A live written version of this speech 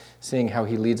seeing how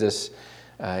he leads us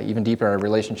even deeper in our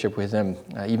relationship with him,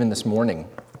 even this morning.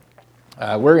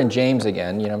 We're in James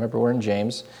again. Remember we're in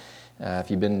James.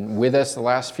 If you've been with us the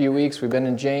last few weeks, we've been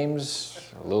in James.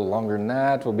 A little longer than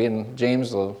that. We'll be in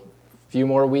James a few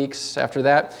more weeks after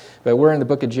that. But we're in the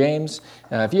book of James.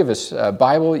 If you have a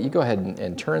Bible, you go ahead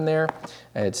and turn there.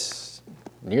 It's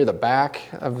near the back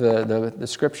of the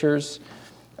scriptures.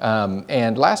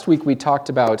 And last week we talked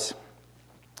about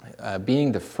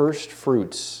being the first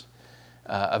fruits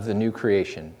of the new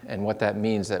creation, and what that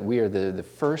means, that we are the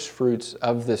first fruits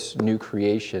of this new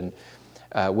creation.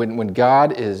 When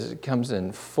God comes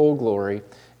in full glory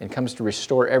and comes to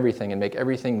restore everything and make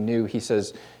everything new, he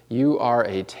says, you are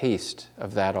a taste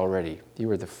of that already. You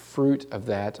are the fruit of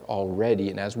that already.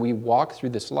 And as we walk through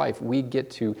this life, we get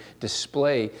to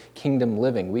display kingdom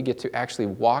living. We get to actually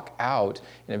walk out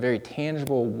in a very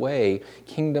tangible way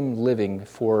kingdom living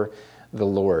for the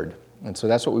Lord. And so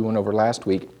that's what we went over last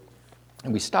week.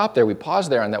 And we stopped there, we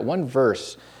paused there on that one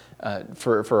verse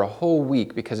for a whole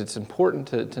week, because it's important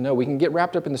to know. We can get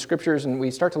wrapped up in the scriptures, and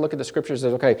we start to look at the scriptures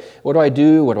as, okay, what do I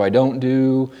do? What do I don't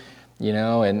do?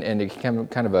 And it became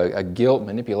kind of a guilt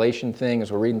manipulation thing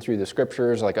as we're reading through the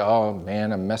scriptures, like, oh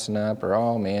man, I'm messing up, or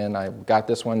oh man, I got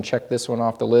this one, check this one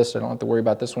off the list, I don't have to worry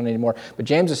about this one anymore. But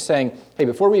James is saying, hey,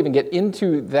 before we even get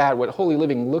into that, what holy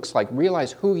living looks like,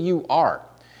 realize who you are.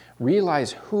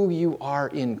 Realize who you are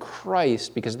in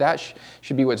Christ, because that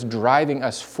should be what's driving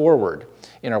us forward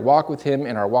in our walk with him,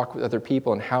 in our walk with other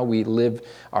people, and how we live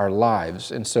our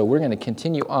lives. And so we're going to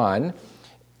continue on,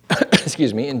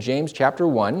 in James chapter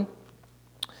 1,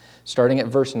 starting at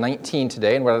verse 19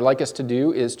 today. And what I'd like us to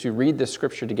do is to read this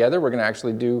scripture together. We're going to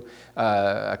actually do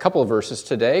a couple of verses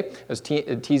today. I was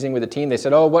teasing with the team. They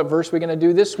said, oh, what verse are we going to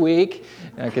do this week?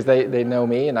 Because they know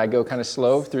me, and I go kind of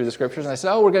slow through the scriptures. And I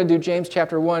said, oh, we're going to do James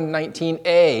chapter 1,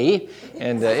 19a.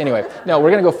 And anyway, no,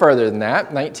 we're going to go further than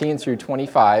that, 19 through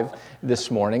 25 this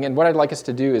morning. And what I'd like us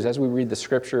to do is, as we read the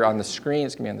scripture on the screen,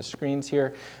 it's going to be on the screens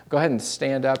here, go ahead and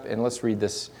stand up and let's read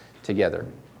this together.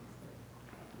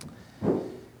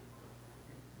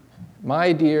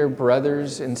 My dear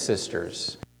brothers and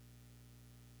sisters,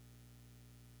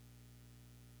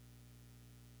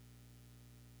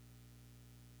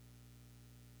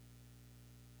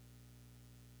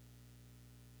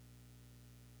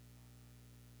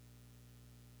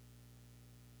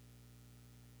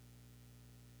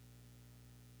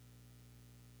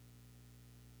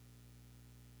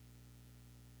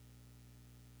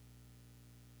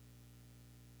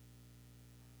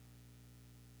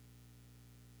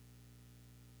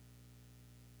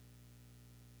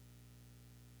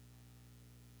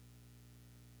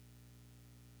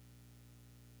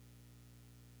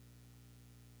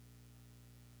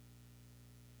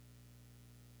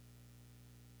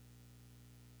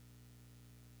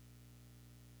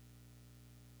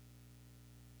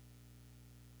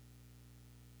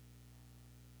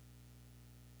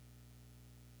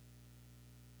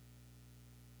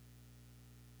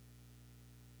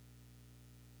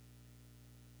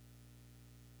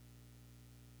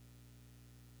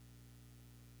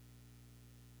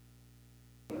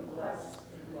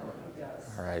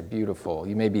 all right, beautiful.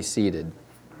 You may be seated.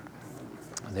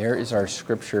 There is our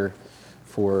scripture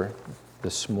for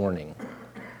this morning.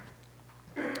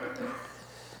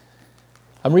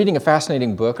 I'm reading a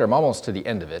fascinating book, or I'm almost to the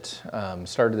end of it.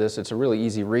 Started this, it's a really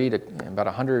easy read, about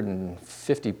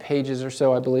 150 pages or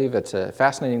so, I believe. It's a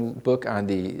fascinating book on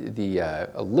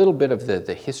a little bit of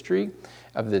the history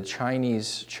of the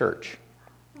Chinese church.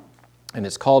 And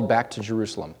it's called Back to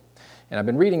Jerusalem. And I've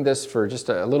been reading this for just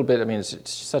a little bit. I mean, it's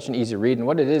such an easy read. And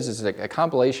what it is a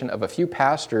compilation of a few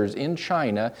pastors in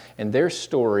China and their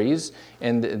stories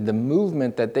and the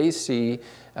movement that they see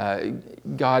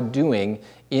God doing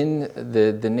in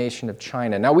the nation of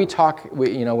China. Now when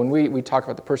we talk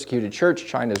about the persecuted church,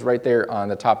 China is right there on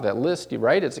the top of that list,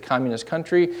 right? It's a communist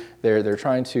country. They're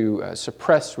trying to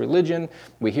suppress religion.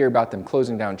 We hear about them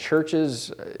closing down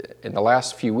churches in the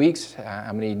last few weeks.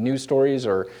 How many news stories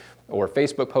or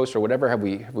Facebook posts or whatever have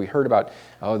we heard about?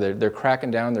 Oh, they're cracking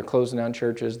down, they're closing down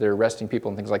churches, they're arresting people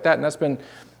and things like that. And that's been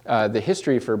the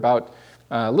history for about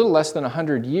a little less than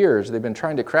 100 years. They've been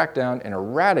trying to crack down and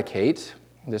eradicate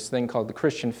this thing called the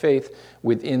Christian faith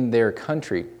within their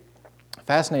country.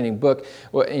 Fascinating book.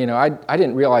 Well, I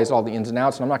didn't realize all the ins and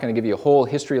outs, and I'm not going to give you a whole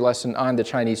history lesson on the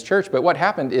Chinese church, but what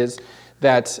happened is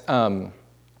that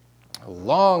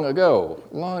long ago,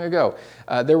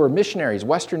 there were missionaries,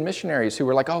 Western missionaries, who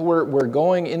were like, oh, we're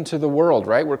going into the world,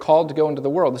 right? We're called to go into the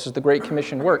world. This is the Great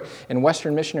Commission work. And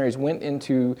Western missionaries went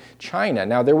into China.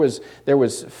 Now, there was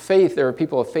faith, there were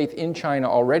people of faith in China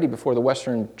already before the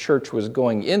Western church was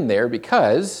going in there,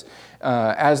 because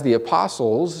as the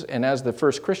apostles and as the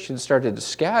first Christians started to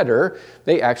scatter,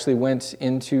 they actually went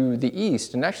into the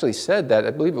east and actually said that,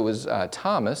 I believe it was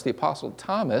Thomas, the apostle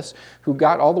Thomas, who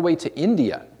got all the way to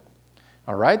India.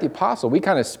 All right, the apostle, we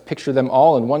kind of picture them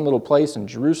all in one little place in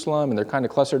Jerusalem, and they're kind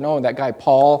of clustered. No, that guy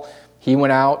Paul, he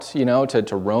went out,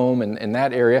 to Rome and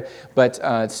that area. But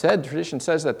tradition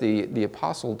says that the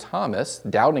apostle Thomas,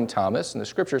 doubting Thomas in the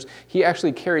scriptures, he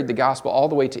actually carried the gospel all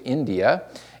the way to India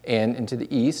and into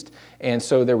the east. And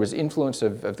so there was influence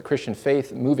of the Christian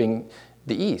faith moving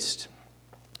to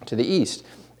the east.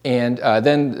 And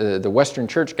then the Western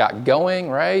Church got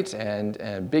going, right,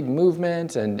 and big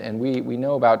movement, and we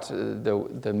know about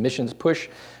the missions push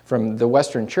from the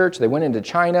Western Church. They went into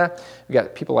China. We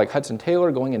got people like Hudson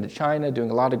Taylor going into China,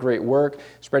 doing a lot of great work,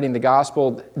 spreading the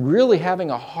gospel, really having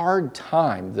a hard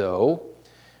time, though,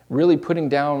 really putting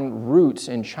down roots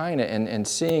in China and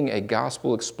seeing a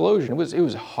gospel explosion. It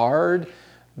was hard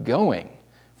going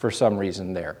for some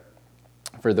reason there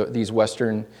for these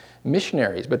Western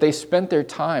missionaries, but they spent their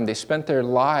time, they spent their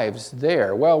lives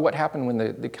there. Well, what happened when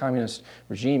the communist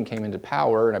regime came into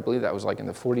power, and I believe that was like in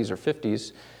the 40s or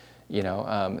 50s,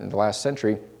 in the last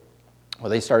century, well,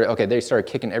 they started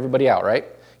kicking everybody out, right?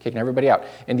 Kicking everybody out.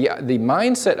 And the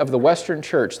mindset of the Western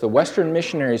church, the Western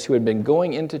missionaries who had been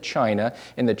going into China,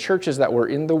 and the churches that were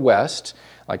in the West,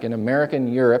 like in America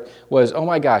and Europe, was, oh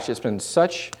my gosh, it's been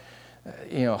such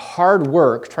hard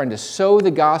work trying to sow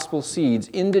the gospel seeds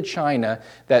into China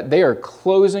that they are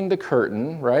closing the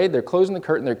curtain, right? They're closing the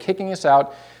curtain, they're kicking us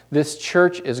out. This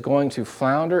church is going to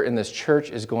flounder and this church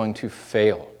is going to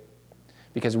fail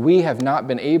because we have not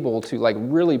been able to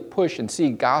really push and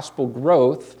see gospel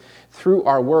growth through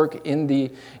our work in the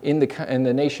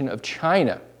nation of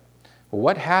China. Well,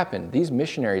 what happened? These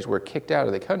missionaries were kicked out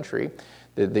of the country.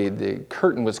 The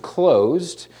curtain was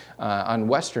closed on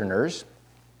Westerners.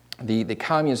 The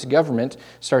communist government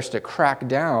starts to crack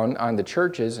down on the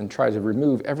churches and tries to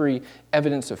remove every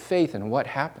evidence of faith. And what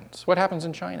happens? What happens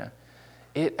in China?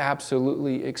 It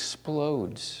absolutely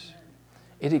explodes.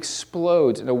 It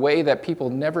explodes in a way that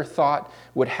people never thought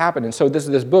would happen. And so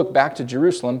this book, Back to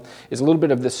Jerusalem, is a little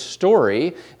bit of this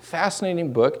story,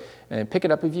 fascinating book, and pick it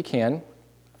up if you can.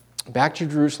 Back to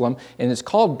Jerusalem, and it's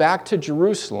called Back to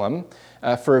Jerusalem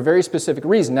for a very specific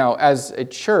reason. Now, as a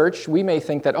church, we may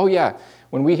think that, oh yeah,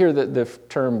 when we hear the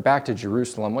term back to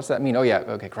Jerusalem, what's that mean? Oh yeah,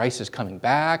 okay, Christ is coming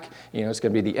back. It's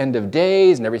going to be the end of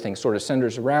days, and everything sort of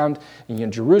centers around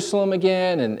Jerusalem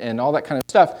again, and all that kind of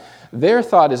stuff. Their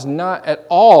thought is not at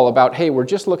all about, hey, we're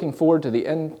just looking forward to the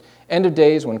end of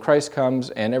days when Christ comes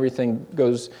and everything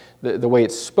goes the way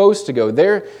it's supposed to go.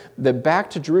 The back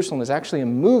to Jerusalem is actually a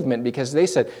movement because they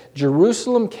said,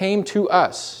 Jerusalem came to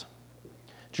us.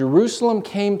 Jerusalem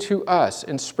came to us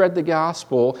and spread the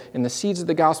gospel and the seeds of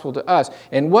the gospel to us.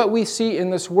 And what we see in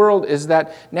this world is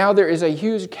that now there is a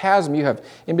huge chasm you have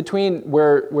in between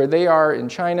where they are in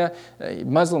China,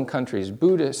 Muslim countries,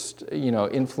 Buddhist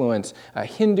influence,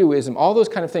 Hinduism, all those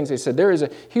kind of things. They said there is a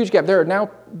huge gap. There are now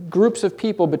groups of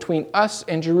people between us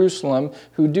and Jerusalem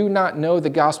who do not know the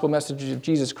gospel message of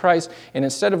Jesus Christ. And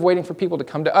instead of waiting for people to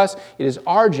come to us, it is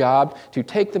our job to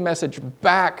take the message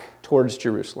back towards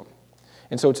Jerusalem.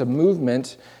 And so it's a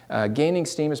movement gaining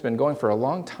steam. It's been going for a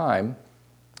long time.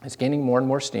 It's gaining more and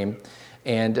more steam.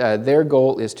 And their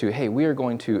goal is we are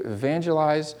going to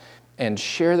evangelize and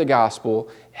share the gospel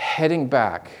heading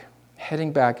back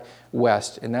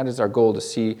west. And that is our goal, to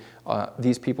see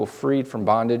these people freed from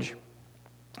bondage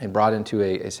and brought into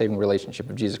a saving relationship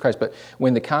with Jesus Christ. But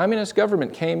when the communist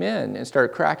government came in and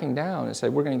started cracking down and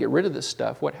said, we're going to get rid of this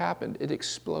stuff, what happened? It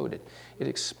exploded. It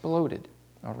exploded.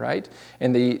 All right?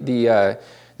 And the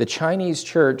Chinese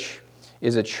church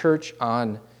is a church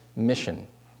on mission.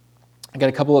 I got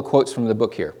a couple of quotes from the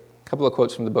book here.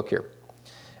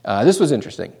 This was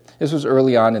interesting. This was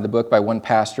early on in the book by one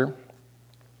pastor.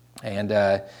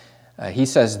 And he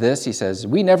says this. He says,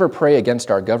 we never pray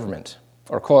against our government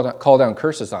or call down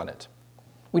curses on it.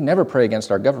 We never pray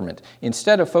against our government.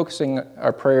 Instead of focusing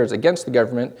our prayers against the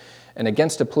government and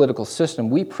against a political system,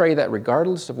 we pray that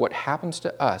regardless of what happens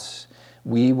to us,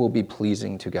 we will be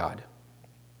pleasing to God.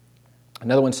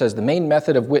 Another one says, the main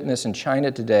method of witness in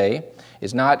China today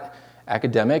is not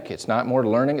academic, it's not more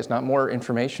learning, it's not more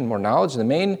information, more knowledge. The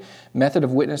main method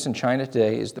of witness in China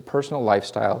today is the personal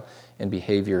lifestyle and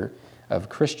behavior of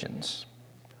Christians.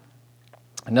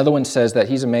 Another one says that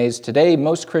he's amazed, today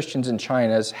most Christians in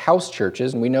China's house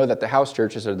churches, and we know that the house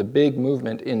churches are the big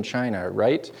movement in China,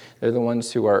 right? They're the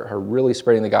ones who are really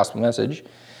spreading the gospel message.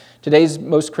 Today's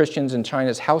most Christians in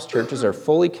China's house churches are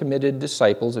fully committed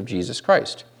disciples of Jesus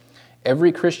Christ.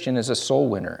 Every Christian is a soul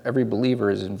winner. Every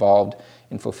believer is involved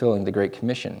in fulfilling the Great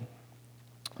Commission.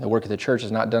 The work of the church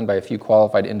is not done by a few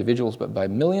qualified individuals, but by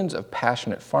millions of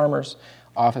passionate farmers,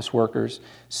 office workers,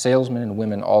 salesmen, and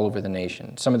women all over the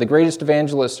nation. Some of the greatest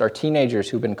evangelists are teenagers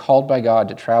who've been called by God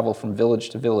to travel from village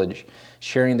to village,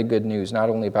 sharing the good news, not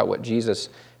only about what Jesus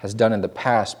has done in the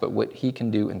past, but what he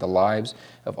can do in the lives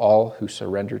of all who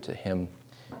surrender to him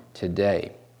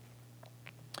today.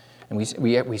 And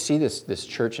we see this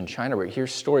church in China where we hear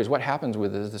stories. What happens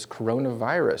with this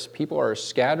coronavirus? People are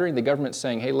scattering. The government's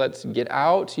saying, hey, let's get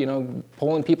out,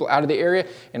 pulling people out of the area.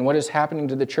 And what is happening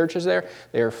to the churches there?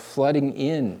 They are flooding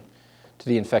in to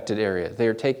the infected area. They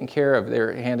are taking care of,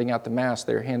 they're handing out the masks,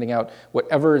 they're handing out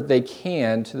whatever they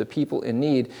can to the people in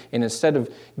need. And instead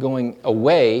of going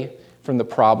away from the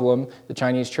problem, the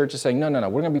Chinese church is saying, no,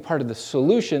 we're going to be part of the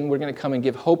solution. We're going to come and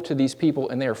give hope to these people,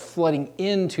 and they are flooding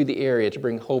into the area to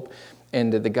bring hope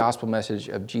and the gospel message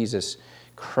of Jesus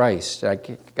Christ. I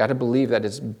got to believe that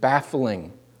it's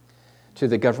baffling to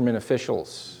the government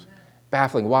officials.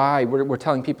 Baffling. Why? We're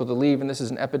telling people to leave, and this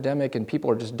is an epidemic, and people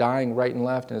are just dying right and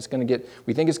left, and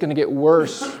we think it's going to get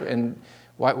worse. And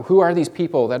who are these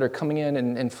people that are coming in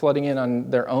and flooding in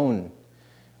on their own?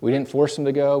 We didn't force them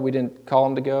to go. We didn't call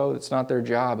them to go. It's not their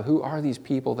job. Who are these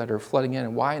people that are flooding in,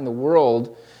 and why in the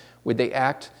world would they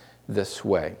act this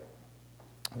way?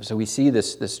 So we see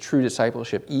this true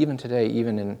discipleship even today,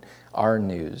 even in our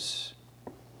news.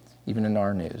 Even in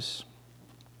our news.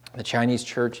 The Chinese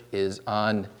church is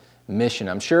on mission.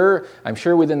 I'm sure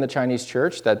within the Chinese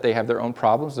church that they have their own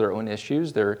problems, their own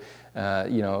issues, all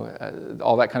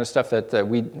that kind of stuff that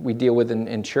we deal with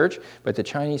in church, but the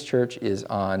Chinese church is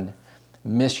on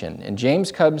mission. And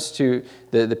James comes to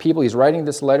the people. He's writing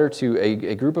this letter to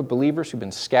a group of believers who've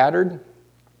been scattered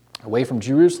away from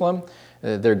Jerusalem.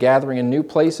 They're gathering in new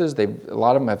places. A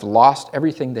lot of them have lost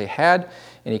everything they had.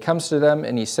 And he comes to them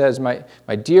and he says, my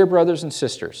dear brothers and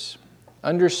sisters,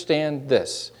 understand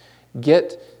this.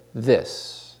 Get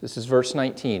this. This is verse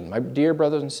 19. My dear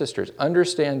brothers and sisters,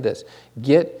 understand this.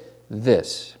 Get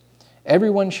this.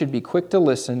 Everyone should be quick to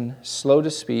listen, slow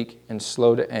to speak, and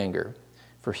slow to anger.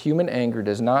 For human anger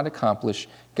does not accomplish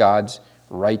God's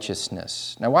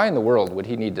righteousness. Now, why in the world would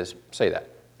he need to say that?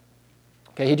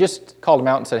 Okay, he just called them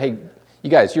out and said, hey, you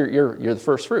guys, you're the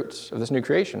first fruits of this new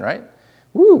creation, right?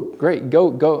 Woo, great, go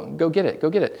get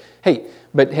it. Hey,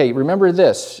 remember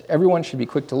this. Everyone should be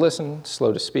quick to listen,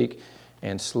 slow to speak,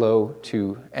 and slow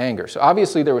to anger. So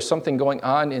obviously there was something going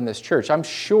on in this church. I'm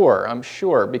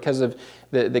sure, because of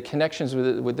the connections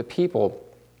with the people,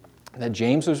 that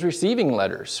James was receiving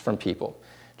letters from people.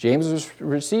 James was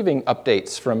receiving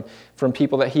updates from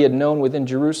people that he had known within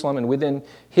Jerusalem and within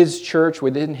his church,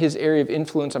 within his area of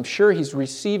influence. I'm sure he's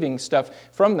receiving stuff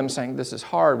from them saying, this is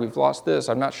hard, we've lost this,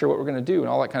 I'm not sure what we're going to do, and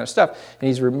all that kind of stuff. And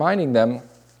he's reminding them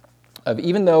of,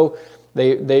 even though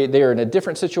they are in a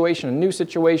different situation, a new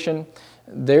situation,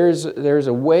 there's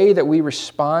a way that we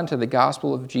respond to the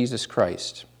gospel of Jesus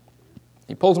Christ.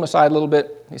 He pulls them aside a little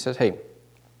bit. He says, hey,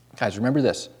 guys, remember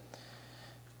this.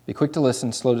 Be quick to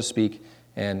listen, slow to speak,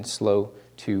 and slow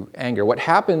to anger. What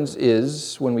happens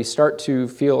is when we start to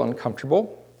feel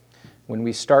uncomfortable, when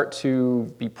we start to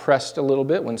be pressed a little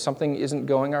bit, when something isn't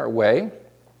going our way,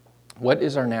 what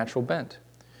is our natural bent?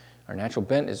 Our natural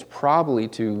bent is probably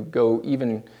to go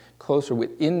even closer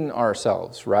within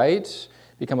ourselves, right?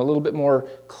 Become a little bit more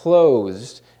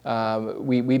closed.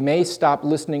 We may stop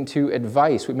listening to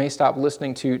advice. We may stop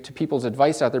listening to people's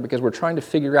advice out there because we're trying to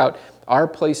figure out our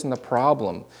place in the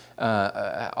problem,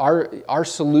 our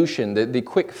solution, the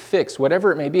quick fix,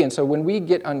 whatever it may be. And so when we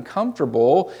get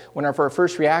uncomfortable, one of our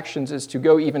first reactions is to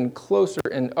go even closer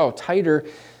and tighter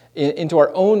into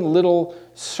our own little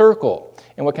circle.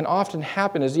 And what can often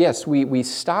happen is, yes, we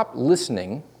stop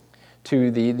listening to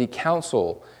the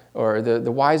counsel or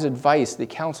the wise advice, the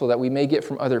counsel that we may get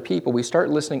from other people. We start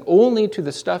listening only to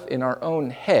the stuff in our own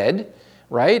head,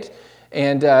 right?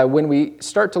 And when we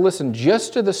start to listen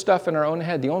just to the stuff in our own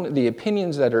head, the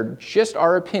opinions that are just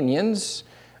our opinions,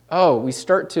 we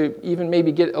start to even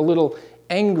maybe get a little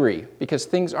angry because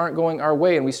things aren't going our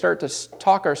way, and we start to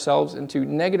talk ourselves into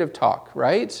negative talk,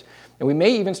 right? And we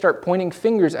may even start pointing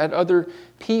fingers at other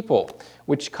people,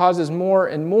 which causes more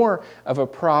and more of a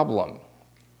problem.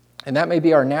 And that may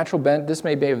be our natural bent. This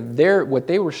may be what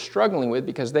they were struggling with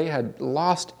because they had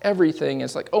lost everything.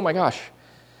 It's like, oh my gosh,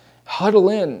 huddle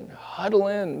in.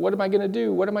 What am I going to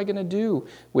do? What am I going to do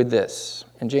with this?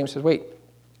 And James says, wait,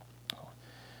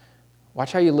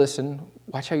 watch how you listen,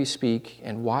 watch how you speak,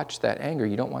 and watch that anger.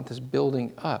 You don't want this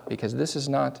building up because this is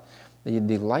not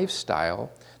the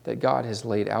lifestyle that God has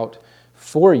laid out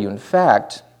for you. In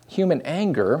fact, human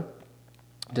anger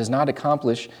does not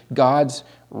accomplish God's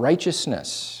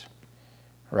righteousness.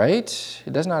 Right?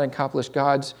 It does not accomplish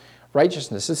God's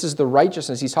righteousness. This is the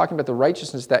righteousness. He's talking about the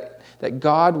righteousness that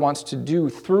God wants to do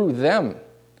through them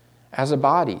as a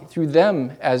body, through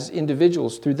them as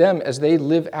individuals, through them as they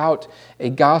live out a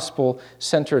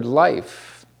gospel-centered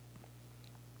life.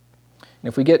 And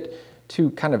if we get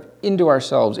too kind of into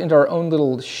ourselves, into our own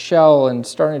little shell and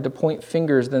starting to point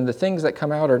fingers, then the things that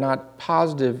come out are not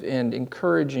positive and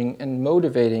encouraging and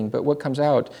motivating, but what comes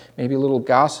out, maybe a little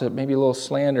gossip, maybe a little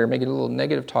slander, maybe a little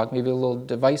negative talk, maybe a little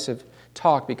divisive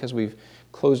talk because we've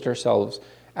closed ourselves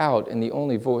out, and the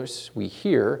only voice we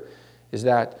hear is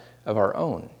that of our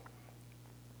own.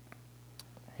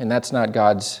 And that's not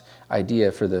God's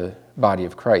idea for the body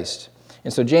of Christ.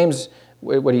 And so James,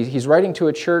 he's writing to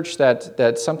a church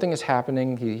that something is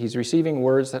happening. He's receiving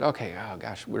words that, okay, oh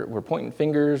gosh, we're pointing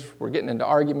fingers, we're getting into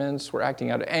arguments, we're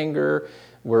acting out of anger,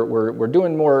 we're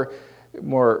doing more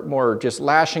just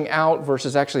lashing out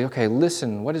versus actually, okay,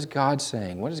 listen, what is God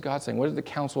saying? What is God saying? What is the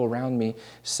council around me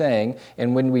saying?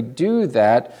 And when we do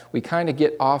that, we kind of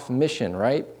get off mission,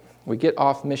 right? We get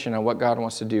off mission on what God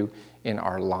wants to do in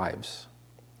our lives.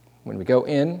 When we go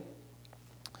in,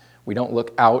 we don't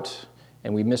look out,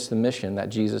 and we miss the mission that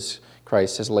Jesus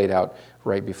Christ has laid out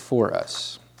right before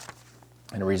us.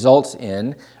 And it results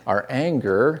in our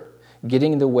anger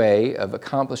getting in the way of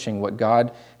accomplishing what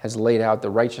God has laid out, the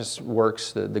righteous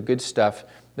works, the good stuff,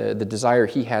 the desire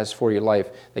He has for your life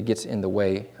that gets in the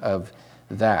way of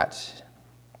that.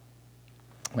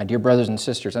 My dear brothers and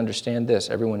sisters, understand this.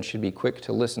 Everyone should be quick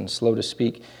to listen, slow to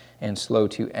speak, and slow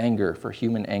to anger, for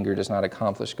human anger does not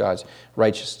accomplish God's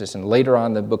righteousness. And later on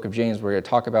in the book of James, we're going to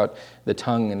talk about the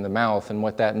tongue and the mouth and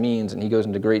what that means, and he goes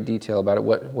into great detail about it,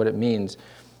 what it means.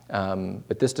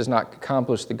 But this does not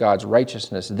accomplish the God's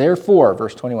righteousness. Therefore,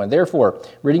 verse 21, therefore,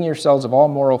 ridding yourselves of all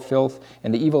moral filth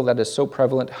and the evil that is so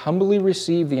prevalent, humbly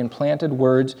receive the implanted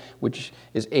words which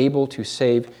is able to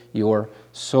save your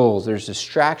souls. There's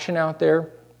distraction out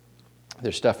there.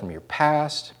 There's stuff from your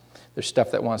past. There's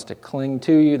stuff that wants to cling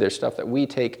to you. There's stuff that we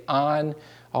take on.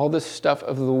 All this stuff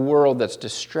of the world that's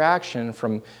distraction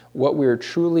from what we're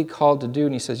truly called to do.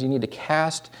 And he says you need to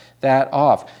cast that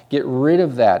off. Get rid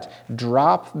of that.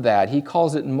 Drop that. He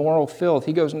calls it moral filth.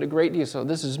 He goes into great detail. So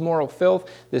this is moral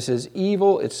filth. This is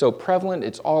evil. It's so prevalent.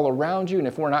 It's all around you. And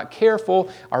if we're not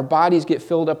careful, our bodies get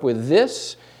filled up with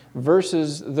this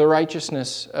versus the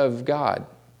righteousness of God.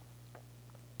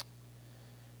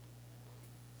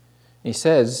 He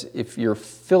says, if you're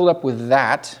filled up with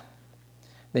that,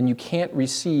 then you can't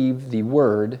receive the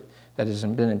word that has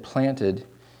been implanted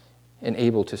and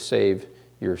able to save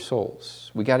your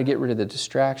souls. We got to get rid of the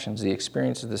distractions, the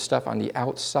experiences, the stuff on the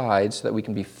outside so that we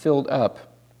can be filled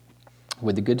up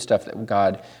with the good stuff that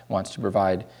God wants to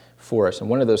provide for us. And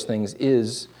one of those things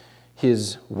is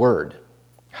His word.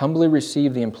 Humbly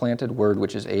receive the implanted word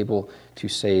which is able to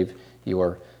save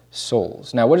your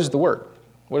souls. Now, what is the word?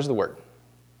 What is the word?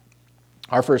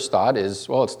 Our first thought is,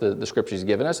 well, it's the scripture He's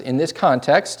given us. In this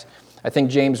context, I think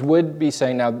James would be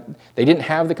saying, now, they didn't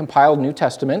have the compiled New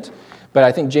Testament, but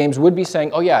I think James would be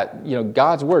saying, oh yeah,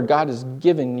 God's word, God has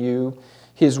given you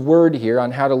His word here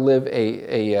on how to live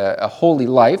a holy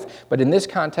life. But in this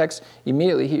context,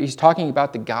 immediately he's talking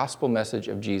about the gospel message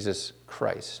of Jesus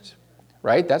Christ,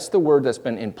 right? That's the word that's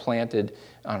been implanted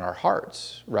on our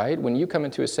hearts, right? When you come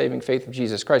into a saving faith of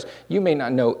Jesus Christ, you may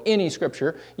not know any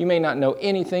scripture, you may not know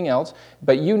anything else,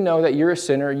 but you know that you're a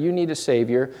sinner, you need a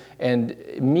Savior, and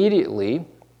immediately,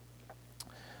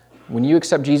 when you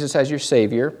accept Jesus as your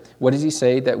Savior, what does He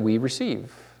say that we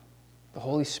receive? The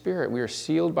Holy Spirit. We are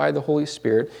sealed by the Holy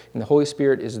Spirit, and the Holy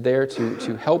Spirit is there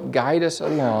to help guide us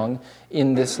along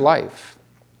in this life.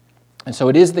 And so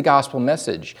it is the gospel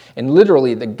message. And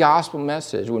literally, the gospel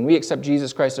message, when we accept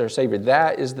Jesus Christ as our Savior,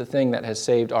 that is the thing that has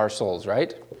saved our souls,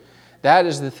 right? That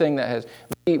is the thing that has,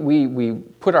 we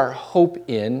put our hope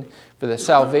in for the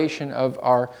salvation of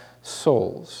our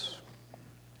souls.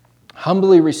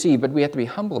 Humbly receive, but we have to be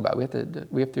humble about it.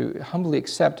 We have to humbly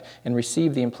accept and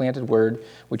receive the implanted word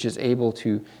which is able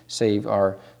to save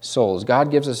our souls.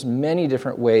 God gives us many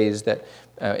different ways that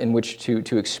in which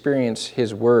to experience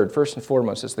His word. First and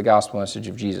foremost, it's the gospel message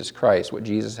of Jesus Christ, what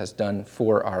Jesus has done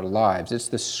for our lives. It's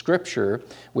the scripture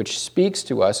which speaks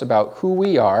to us about who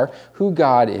we are, who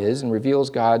God is, and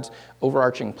reveals God's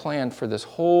overarching plan for this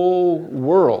whole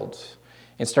world,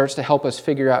 and starts to help us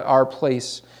figure out our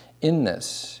place in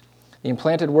this. The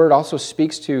implanted word also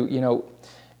speaks to,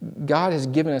 God has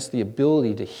given us the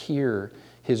ability to hear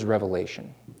His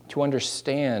revelation, to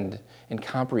understand and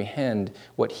comprehend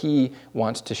what He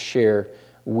wants to share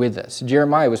with us.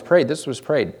 Jeremiah was prayed. This was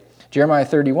prayed. Jeremiah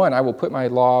 31, I will put my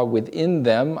law within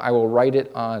them. I will write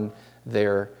it on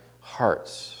their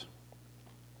hearts.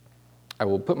 I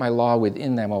will put my law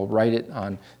within them. I will write it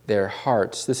on their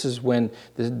hearts. This is when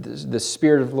the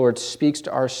Spirit of the Lord speaks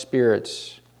to our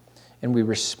spirits and we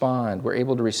respond. We're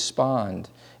able to respond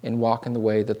and walk in the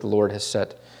way that the Lord has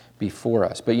set before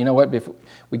us. But you know what?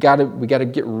 We got to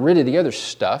get rid of the other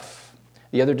stuff,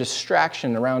 the other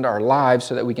distraction around our lives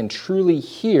so that we can truly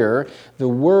hear the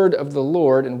word of the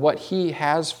Lord and what He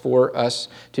has for us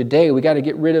today. We got to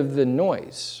get rid of the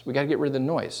noise. We got to get rid of the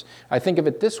noise. I think of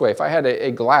it this way. If I had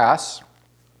a glass,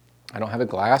 I don't have a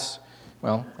glass.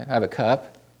 Well, I have a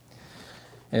cup.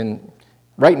 And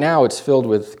right now it's filled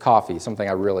with coffee, something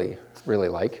I really, really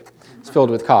like. It's filled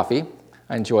with coffee.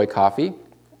 I enjoy coffee.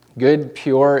 Good,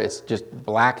 pure, it's just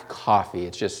black coffee.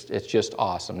 It's just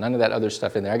awesome. None of that other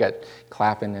stuff in there. I got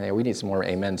clapping in there. We need some more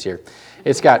amens here.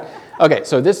 It's got, okay,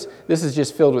 so this is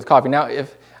just filled with coffee. Now,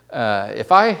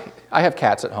 if I have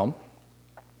cats at home,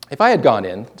 if I had gone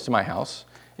into my house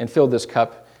and filled this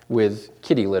cup with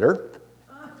kitty litter,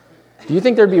 do you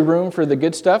think there'd be room for the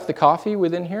good stuff, the coffee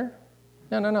within here?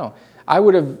 No. I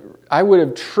would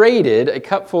have traded a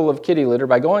cup full of kitty litter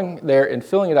by going there and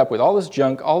filling it up with all this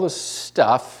junk, all this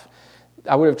stuff.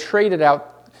 I would have traded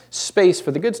out space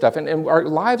for the good stuff. And our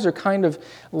lives are kind of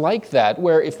like that,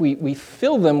 where if we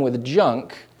fill them with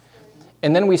junk,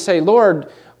 and then we say,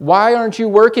 Lord, why aren't you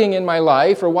working in my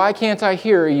life? Or why can't I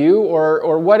hear you?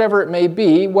 Or whatever it may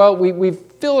be. Well, we've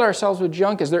filled ourselves with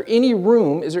junk. Is there any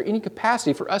room, is there any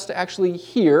capacity for us to actually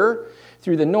hear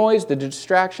through the noise, the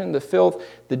distraction, the filth,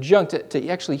 the junk, to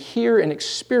actually hear and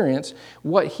experience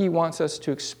what He wants us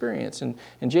to experience? And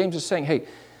James is saying, hey,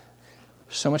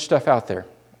 there's so much stuff out there.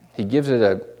 He gives it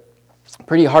a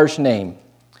pretty harsh name.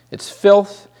 It's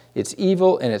filth, it's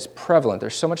evil, and it's prevalent.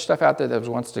 There's so much stuff out there that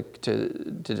wants to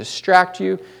distract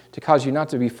you, to cause you not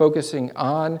to be focusing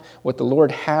on what the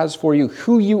Lord has for you,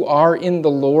 who you are in the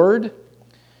Lord.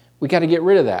 We got to get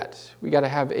rid of that. We got to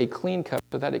have a clean cup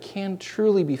so that it can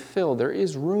truly be filled. There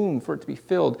is room for it to be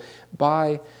filled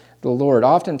by the Lord.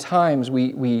 Oftentimes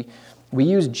we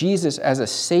use Jesus as a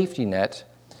safety net,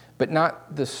 but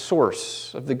not the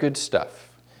source of the good stuff.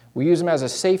 We use Him as a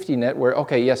safety net where,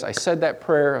 okay, yes, I said that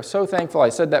prayer. I'm so thankful I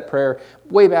said that prayer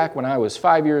way back when I was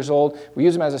 5 years old. We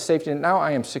use Him as a safety net. Now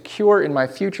I am secure in my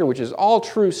future, which is all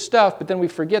true stuff. But then we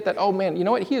forget that, oh man, you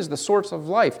know what? He is the source of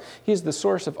life. He is the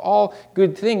source of all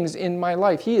good things in my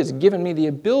life. He has given me the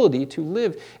ability to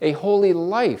live a holy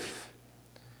life.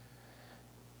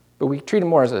 But we treat Him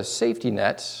more as a safety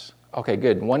net. Okay,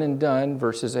 good, one and done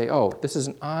versus this is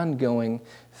an ongoing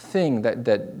thing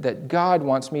that God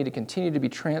wants me to continue to be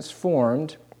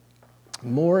transformed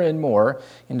more and more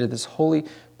into this holy,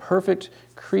 perfect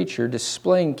creature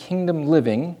displaying kingdom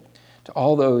living to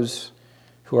all those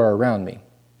who are around me.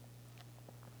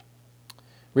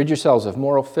 Rid yourselves of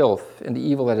moral filth and the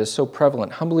evil that is so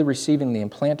prevalent, humbly receiving the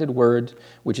implanted word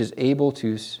which is able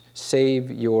to save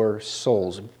your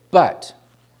souls. But,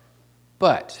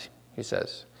 he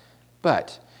says,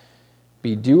 but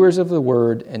be doers of the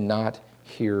word and not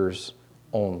hearers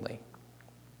only.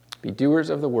 Be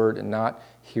doers of the word and not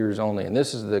hearers only. And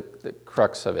this is the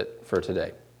crux of it for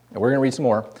today. And we're going to read some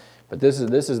more, but this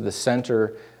is the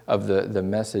center of the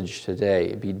message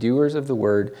today. Be doers of the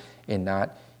word and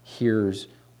not hearers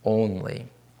only.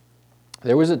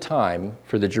 There was a time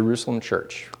for the Jerusalem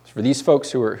church, for these folks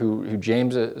who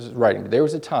James is writing, there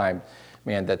was a time,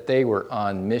 man, that they were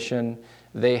on mission.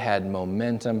 They had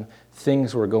momentum.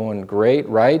 Things were going great,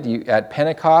 right? At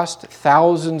Pentecost,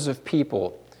 thousands of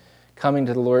people coming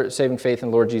to the Lord, saving faith in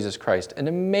the Lord Jesus Christ. An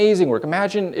amazing work.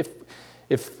 Imagine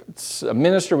if a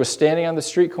minister was standing on the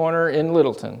street corner in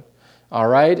Littleton, all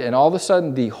right, and all of a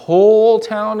sudden the whole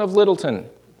town of Littleton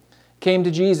came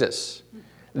to Jesus.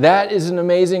 That is an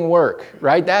amazing work,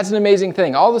 right? That's an amazing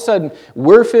thing. All of a sudden,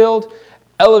 we're filled,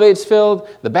 Elevate's filled,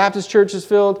 the Baptist church is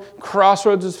filled,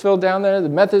 Crossroads is filled down there, the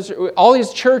Methodist, all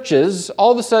these churches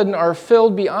all of a sudden are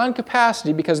filled beyond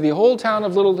capacity because the whole town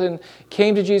of Littleton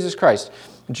came to Jesus Christ.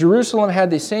 Jerusalem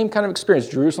had the same kind of experience.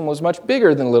 Jerusalem was much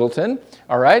bigger than Littleton,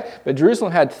 all right? But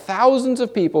Jerusalem had thousands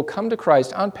of people come to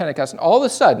Christ on Pentecost, and all of a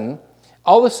sudden,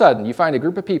 you find a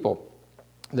group of people.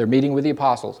 They're meeting with the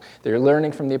apostles. They're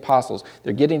learning from the apostles.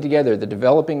 They're getting together. They're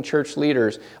developing church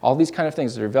leaders. All these kind of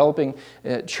things. They're developing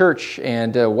church.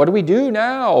 And what do we do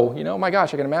now? You know, my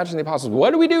gosh, I can imagine the apostles.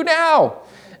 What do we do now?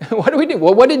 What do we do?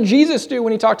 Well, what did Jesus do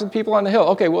when He talked to the people on the hill?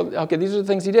 Okay, these are the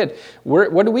things He did.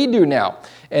 What do we do now?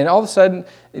 And all of a sudden,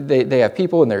 they have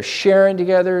people and they're sharing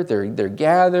together. They're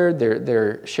gathered.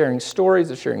 They're sharing stories.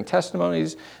 They're sharing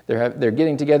testimonies. They're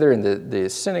getting together in the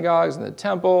synagogues and the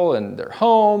temple and their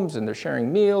homes, and they're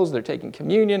sharing meals. They're taking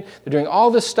communion. They're doing all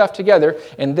this stuff together,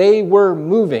 and they were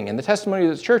moving. And the testimony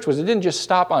of the church was it didn't just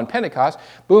stop on Pentecost.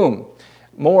 Boom.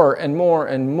 more and more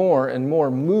and more and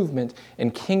more movement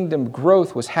and kingdom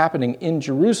growth was happening in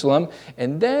Jerusalem.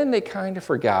 And then they kind of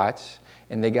forgot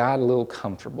and they got a little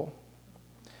comfortable.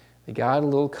 They got a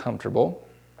little comfortable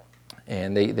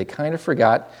and they kind of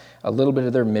forgot a little bit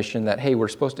of their mission that, hey, we're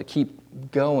supposed to keep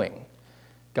going.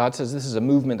 God says this is a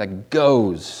movement that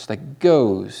goes.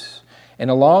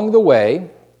 And along the way,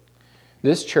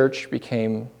 this church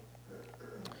became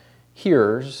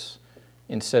hearers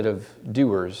instead of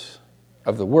doers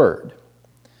of the word.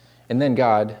 And then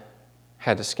God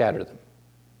had to scatter them.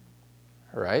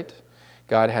 All right?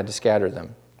 God had to scatter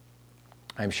them.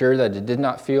 I'm sure that it did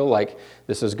not feel like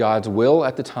this is God's will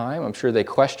at the time. I'm sure they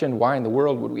questioned why in the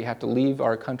world would we have to leave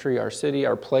our country, our city,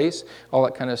 our place, all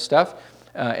that kind of stuff.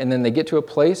 And then they get to a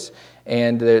place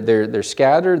and they're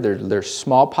scattered. They're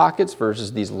small pockets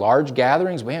versus these large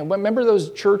gatherings. Man, remember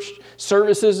those church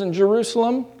services in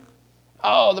Jerusalem?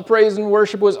 Oh, the praise and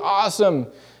worship was awesome.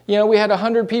 You know, we had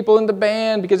 100 people in the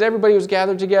band because everybody was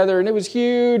gathered together and it was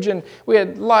huge and we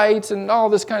had lights and all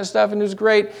this kind of stuff and it was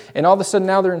great. And all of a sudden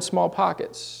now they're in small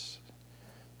pockets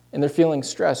and they're feeling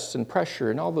stress and pressure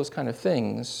and all those kind of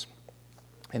things.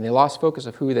 And they lost focus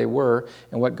of who they were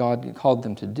and what God called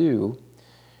them to do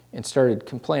and started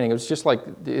complaining. It was just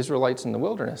like the Israelites in the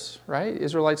wilderness, right?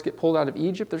 Israelites get pulled out of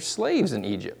Egypt. They're slaves in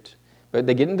Egypt. But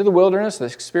they get into the wilderness, they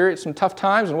experience some tough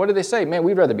times, and what do they say? Man,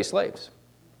 we'd rather be slaves.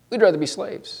 We'd rather be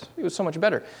slaves. It was so much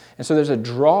better. And so there's a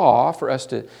draw for us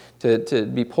to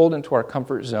be pulled into our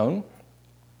comfort zone.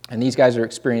 And these guys are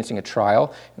experiencing a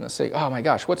trial. And they'll say, oh my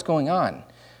gosh, what's going on?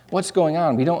 What's going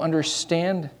on? We don't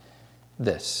understand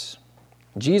this.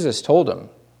 Jesus told them,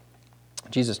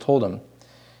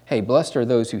 hey, blessed are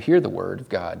those who hear the word of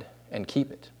God and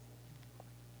keep it.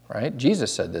 Right?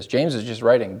 Jesus said this. James is just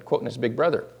writing, quoting his big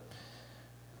brother.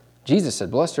 Jesus said,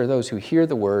 blessed are those who hear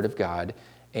the word of God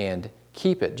and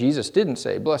keep it. Jesus didn't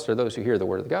say, blessed are those who hear the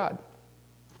word of God.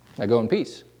 Now go in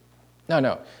peace.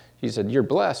 No. He said, you're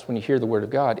blessed when you hear the word of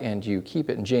God and you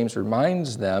keep it. And James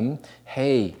reminds them,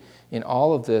 hey, in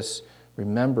all of this,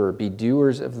 remember, be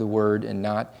doers of the word and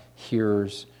not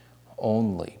hearers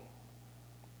only.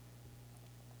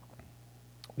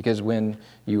 Because when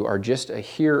you are just a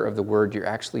hearer of the word, you're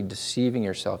actually deceiving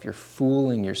yourself. You're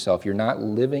fooling yourself. You're not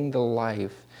living the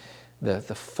life, the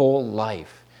full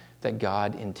life that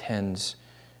God intends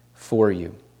for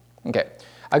you. Okay,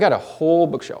 I've got a whole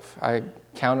bookshelf. I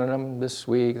counted them this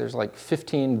week. There's like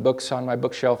 15 books on my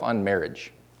bookshelf on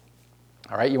marriage.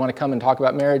 All right, you want to come and talk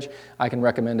about marriage? I can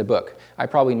recommend a book. I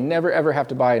probably never ever have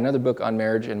to buy another book on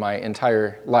marriage in my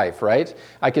entire life, right?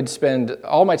 I could spend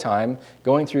all my time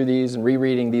going through these and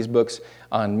rereading these books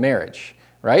on marriage,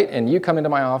 right? And you come into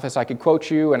my office, I could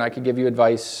quote you and I could give you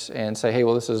advice and say, hey,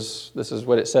 well, this is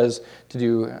what it says to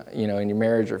do, you know, in your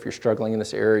marriage, or if you're struggling in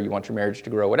this area, you want your marriage to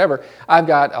grow, whatever. I've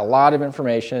got a lot of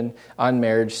information on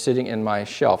marriage sitting in my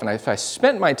shelf. And if I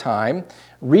spent my time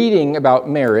reading about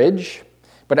marriage,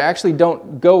 but I actually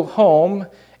don't go home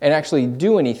and actually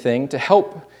do anything to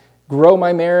help grow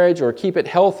my marriage or keep it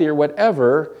healthy or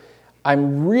whatever,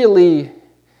 I'm really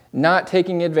not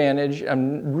taking advantage.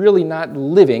 I'm really not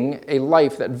living a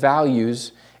life that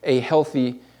values a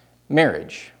healthy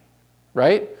marriage,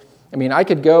 right? I mean, I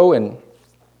could go and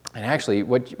actually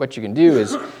what you can do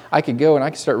is I could go and I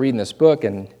could start reading this book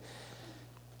and,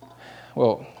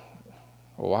 well,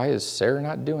 why is Sarah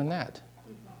not doing that?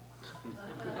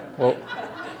 Well,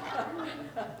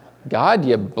 God, do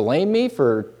you blame me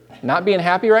for not being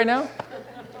happy right now?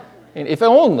 And if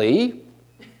only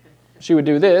she would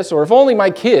do this, or if only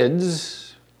my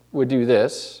kids would do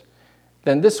this,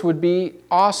 then this would be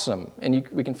awesome. And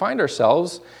we can find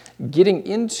ourselves getting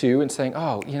into and saying,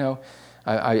 oh, you know,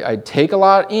 I take a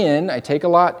lot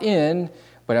in,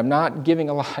 but I'm not giving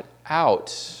a lot out.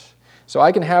 So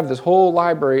I can have this whole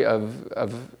library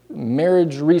of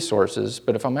marriage resources,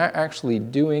 but if I'm not actually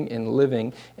doing and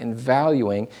living and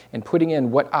valuing and putting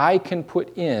in what I can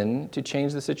put in to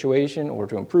change the situation or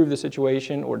to improve the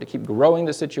situation or to keep growing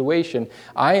the situation,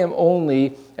 I am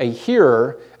only a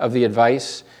hearer of the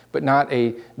advice, but not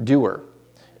a doer.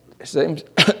 James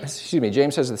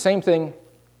says the same thing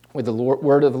with the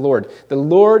word of the Lord. The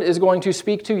Lord is going to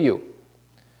speak to you.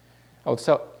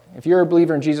 If you're a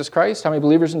believer in Jesus Christ, how many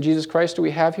believers in Jesus Christ do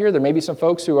we have here? There may be some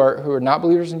folks who are not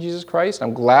believers in Jesus Christ.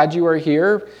 I'm glad you are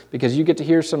here because you get to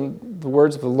hear the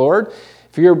words of the Lord.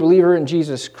 If you're a believer in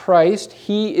Jesus Christ,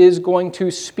 He is going to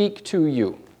speak to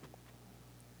you.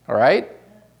 All right?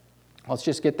 Let's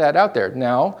just get that out there.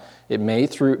 Now, it may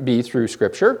be through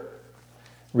Scripture,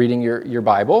 reading your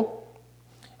Bible.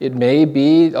 It may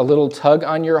be a little tug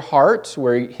on your heart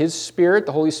where His Spirit,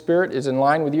 the Holy Spirit, is in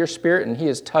line with your spirit and He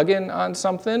is tugging on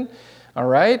something. All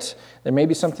right? There may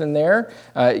be something there.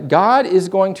 God is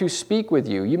going to speak with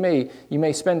you. You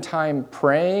may spend time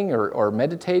praying or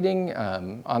meditating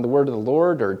on the word of the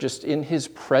Lord, or just in His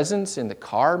presence in the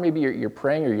car. Maybe you're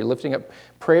praying or you're lifting up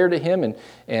prayer to Him,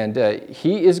 and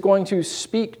He is going to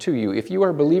speak to you. If you are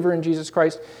a believer in Jesus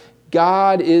Christ,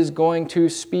 God is going to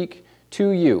speak to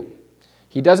you.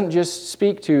 He doesn't just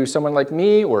speak to someone like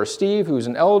me or Steve, who's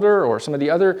an elder, or some of the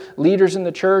other leaders in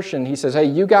the church, and He says, hey,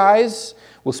 you guys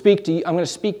will speak to you. I'm going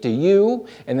to speak to you,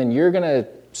 and then you're going to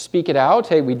speak it out.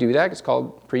 Hey, we do that. It's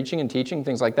called preaching and teaching,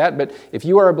 things like that. But if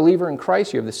you are a believer in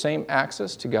Christ, you have the same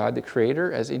access to God, the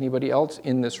Creator, as anybody else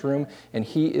in this room, and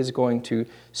He is going to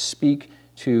speak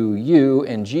to you.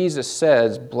 And Jesus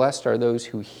says, blessed are those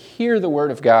who hear the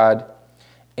word of God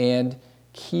and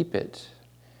keep it.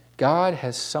 God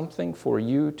has something for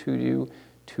you to do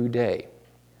today.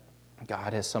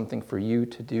 God has something for you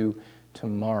to do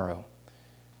tomorrow.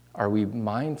 Are we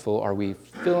mindful? Are we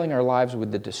filling our lives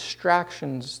with the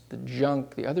distractions, the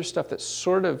junk, the other stuff that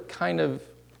sort of kind of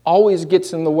always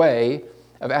gets in the way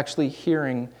of actually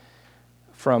hearing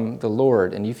from the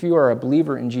Lord? And if you are a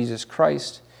believer in Jesus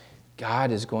Christ, God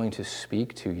is going to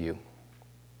speak to you.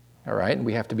 All right? And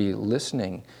we have to be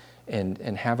listening and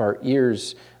have our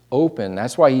ears open.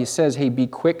 That's why He says, hey, be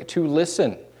quick to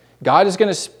listen. God is going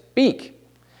to speak.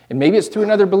 And maybe it's through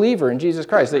another believer in Jesus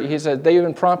Christ. He said, they've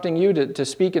been prompting you to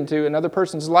speak into another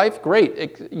person's life. Great.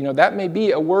 That may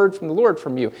be a word from the Lord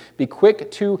from you. Be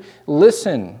quick to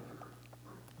listen.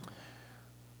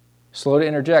 Slow to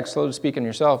interject, slow to speak in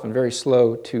yourself, and very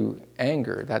slow to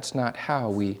anger. That's not how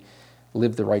we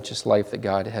live the righteous life that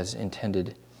God has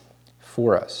intended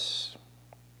for us.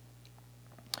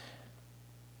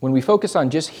 When we focus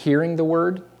on just hearing the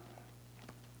word,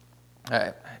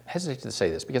 I hesitate to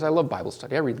say this because I love Bible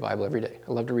study. I read the Bible every day.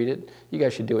 I love to read it. You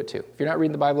guys should do it too. If you're not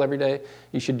reading the Bible every day,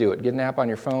 you should do it. Get an app on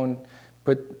your phone,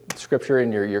 put scripture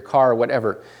in your car,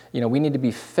 whatever. We need to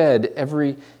be fed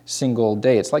every single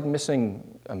day. It's like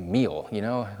missing a meal.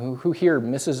 Who here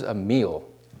misses a meal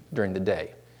during the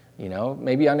day?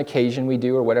 Maybe on occasion we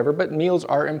do or whatever, but meals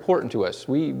are important to us.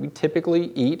 We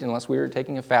typically eat unless we are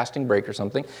taking a fasting break or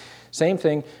something. Same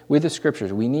thing with the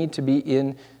Scriptures. We need to be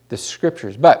in the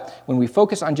Scriptures. But when we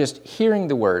focus on just hearing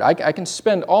the Word, I can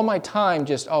spend all my time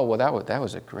just, that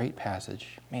was a great passage.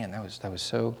 Man, that was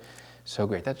so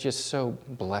great. That just so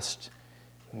blessed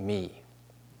me.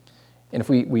 And if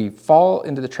we fall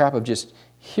into the trap of just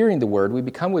hearing the Word, we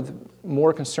become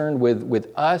more concerned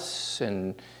with us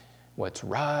and what's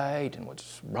right and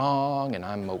what's wrong, and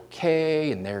I'm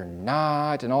okay and they're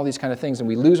not, and all these kind of things, and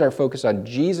we lose our focus on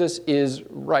Jesus is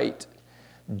right.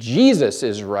 Jesus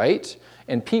is right,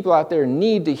 and people out there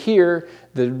need to hear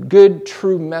the good,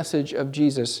 true message of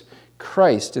Jesus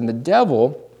Christ. And the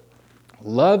devil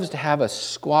loves to have us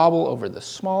squabble over the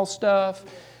small stuff,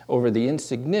 over the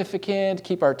insignificant,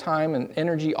 keep our time and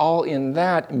energy all in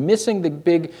that, missing the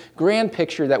big grand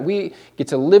picture that we get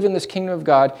to live in this kingdom of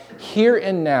God here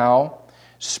and now,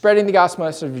 spreading the gospel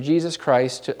message of Jesus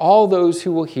Christ to all those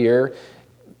who will hear,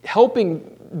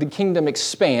 helping the kingdom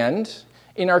expand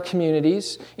in our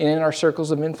communities and in our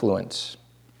circles of influence.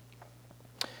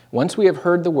 Once we have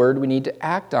heard the word, we need to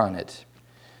act on it,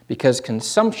 because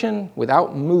consumption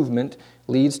without movement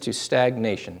leads to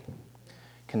stagnation.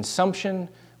 Consumption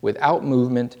without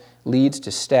movement leads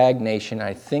to stagnation.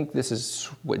 I think this is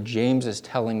what James is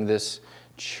telling this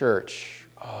church.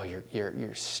 Oh,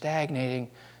 you're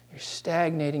stagnating. You're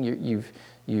stagnating.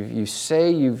 You say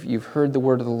you've heard the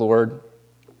word of the Lord.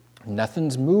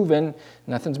 Nothing's moving.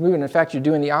 Nothing's moving. In fact, you're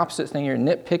doing the opposite thing. You're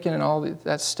nitpicking and all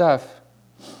that stuff.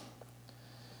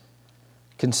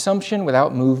 Consumption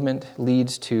without movement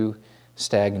leads to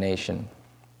stagnation.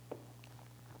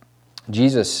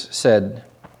 Jesus said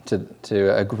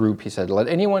to a group, he said, "Let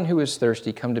anyone who is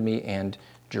thirsty come to me and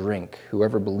drink.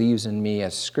 Whoever believes in me,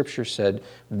 as Scripture said,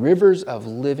 rivers of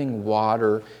living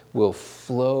water will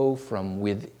flow from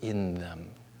within them."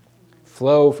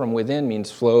 Flow from within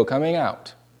means flow coming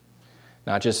out,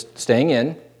 not just staying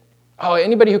in. Oh,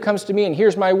 anybody who comes to me and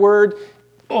hears my word,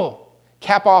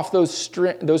 cap off those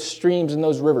streams and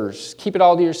those rivers. Keep it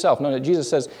all to yourself. No, Jesus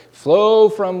says, flow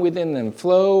from within them.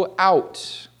 Flow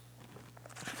out.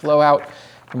 Flow out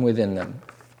from within them.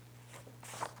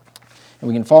 And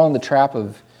we can fall in the trap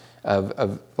of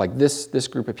like this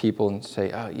group of people and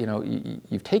say,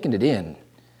 you've taken it in,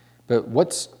 but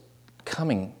what's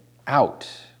coming out?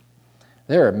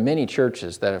 There are many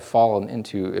churches that have fallen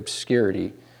into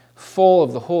obscurity, full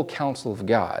of the whole counsel of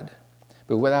God,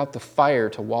 but without the fire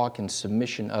to walk in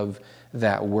submission of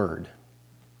that word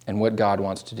and what God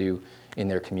wants to do in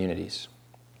their communities.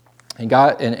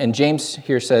 And James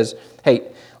here says,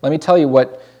 hey, let me tell you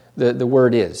what the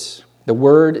word is. The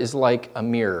word is like a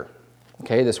mirror.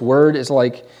 Okay, this word is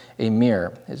like a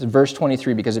mirror. It's verse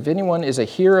 23, because if anyone is a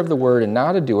hearer of the word and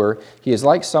not a doer, he is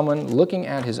like someone looking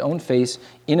at his own face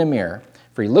in a mirror.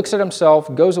 For he looks at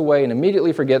himself, goes away, and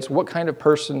immediately forgets what kind of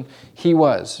person he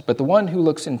was. But the one who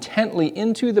looks intently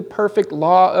into the perfect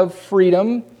law of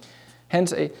freedom,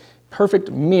 hence a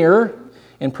perfect mirror,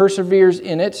 and perseveres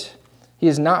in it, he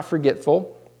is not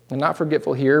forgetful, and not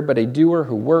forgetful here, but a doer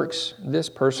who works. This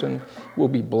person will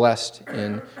be blessed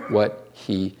in what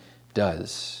he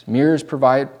does. Mirrors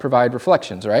provide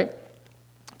reflections, right?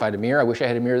 If I had a mirror, I wish I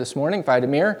had a mirror this morning. If I had a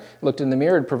mirror, looked in the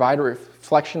mirror, it'd provide a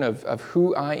reflection of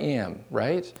who I am,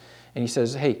 right? And he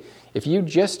says, hey, if you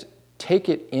just take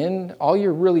it in, all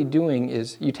you're really doing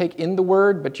is you take in the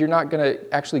word, but you're not going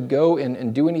to actually go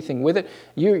and do anything with it.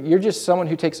 You're just someone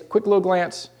who takes a quick little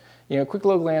glance, and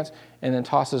then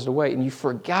tosses it away. And you've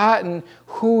forgotten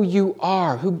who you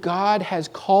are, who God has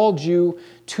called you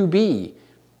to be.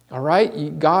 All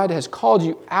right? God has called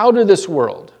you out of this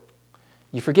world.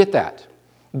 You forget that.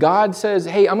 God says,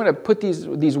 hey, I'm going to put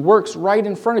these works right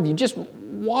in front of you. Just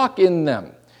walk in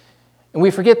them. And we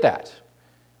forget that.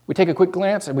 We take a quick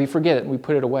glance and we forget it and we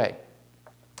put it away.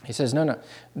 He says, no.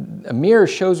 A mirror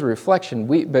shows a reflection,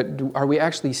 but are we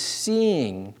actually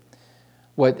seeing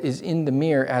what is in the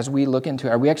mirror as we look into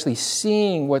it? Are we actually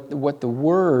seeing what the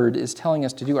Word is telling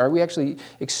us to do? Are we actually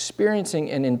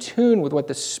experiencing and in tune with what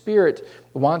the Spirit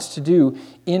wants to do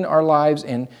in our lives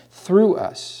and through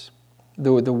us?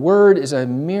 The Word is a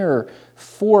mirror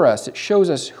for us. It shows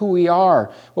us who we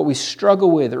are, what we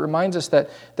struggle with. It reminds us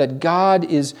that God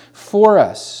is for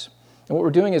us. And what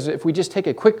we're doing is if we just take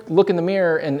a quick look in the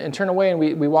mirror and turn away and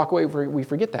we walk away, we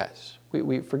forget that.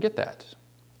 We forget that.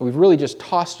 We've really just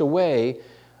tossed away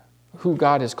who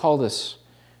God has called us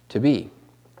to be.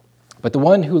 But the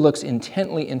one who looks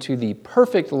intently into the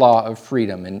perfect law of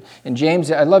freedom. And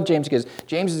James, I love James because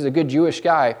James is a good Jewish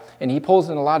guy, and he pulls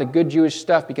in a lot of good Jewish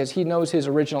stuff because he knows his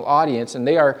original audience, and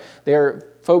they are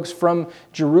folks from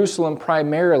Jerusalem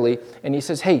primarily. And he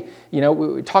says, hey,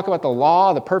 we talk about the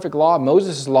law, the perfect law.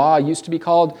 Moses' law used to be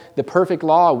called the perfect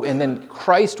law. And then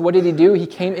Christ, what did he do? He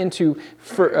came in to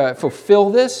fulfill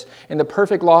this, and the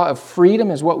perfect law of freedom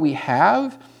is what we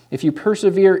have. If you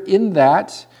persevere in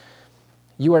that,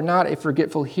 you are not a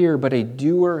forgetful hearer, but a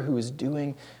doer who is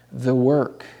doing the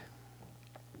work.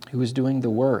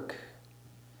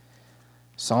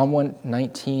 Psalm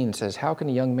 119 says, how can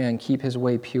a young man keep his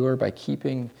way pure? By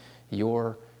keeping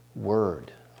your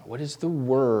word. What is the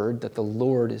word that the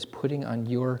Lord is putting on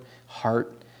your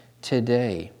heart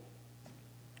today?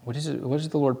 What is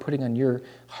the Lord putting on your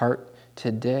heart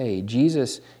today?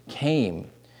 Jesus came,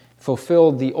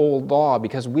 fulfilled the old law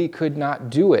because we could not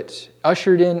do it,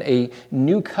 ushered in a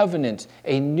new covenant,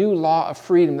 a new law of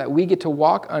freedom that we get to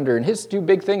walk under. And his two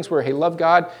big things were, hey, love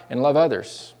God and love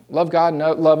others. Love God and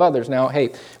love others. Now, hey,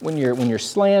 when you're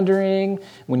slandering,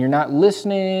 when you're not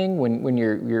listening, when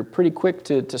you're pretty quick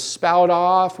to spout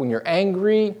off, when you're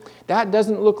angry, that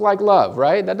doesn't look like love,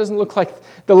 right? That doesn't look like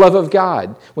the love of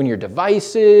God. When you're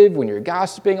divisive, when you're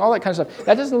gossiping, all that kind of stuff,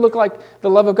 that doesn't look like the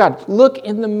love of God. Look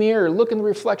in the mirror, look in the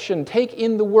reflection, take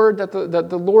in the word that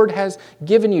the Lord has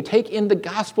given you. Take in the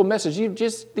gospel message.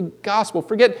 Just the gospel.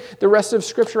 Forget the rest of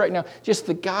Scripture right now. Just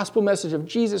the gospel message of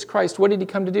Jesus Christ. What did he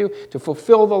come to do? To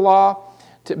fulfill the law,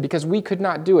 because we could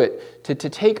not do it, to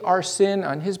take our sin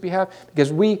on his behalf,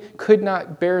 because we could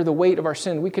not bear the weight of our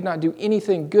sin. We could not do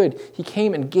anything good. He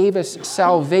came and gave us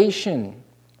salvation.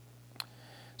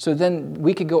 So then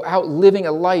we could go out living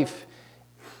a life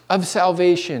of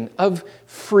salvation, of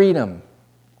freedom,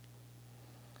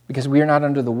 because we are not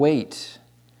under the weight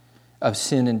of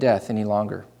sin and death any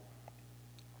longer.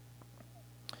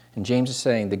 And James is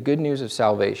saying the good news of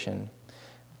salvation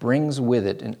brings with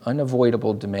it an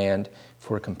unavoidable demand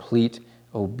for complete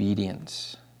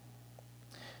obedience.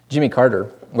 Jimmy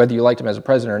Carter, whether you liked him as a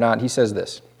president or not, he says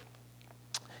this.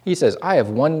 He says, I have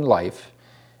one life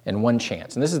and one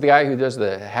chance. And this is the guy who does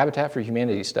the Habitat for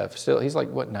Humanity stuff. Still, he's like,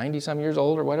 90-some years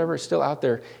old or whatever, still out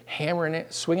there hammering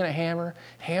it, swinging a hammer,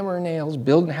 hammering nails,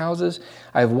 building houses.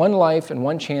 I have one life and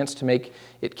one chance to make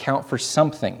it count for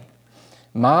something.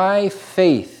 My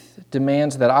faith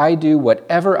demands that I do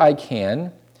whatever I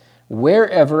can,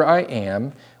 wherever I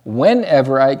am,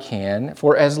 whenever I can,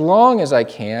 for as long as I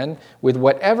can, with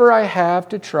whatever I have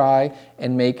to try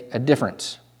and make a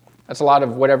difference. That's a lot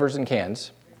of whatevers and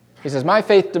cans. He says, my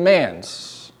faith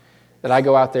demands that I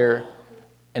go out there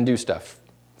and do stuff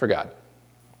for God.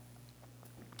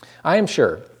 I am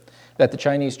sure that the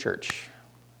Chinese church,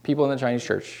 people in the Chinese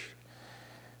church,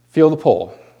 feel the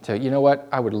pull to, you know what,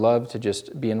 I would love to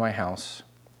just be in my house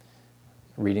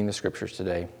reading the Scriptures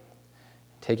today,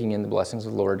 taking in the blessings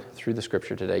of the Lord through the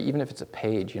Scripture today, even if it's a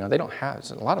page. They don't have,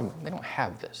 a lot of them, they don't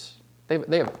have this.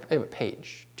 They have a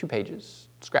page, 2 pages,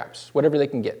 scraps, whatever they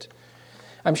can get.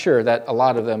 I'm sure that a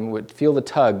lot of them would feel the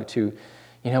tug to,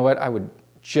 you know what, I would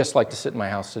just like to sit in my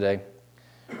house today,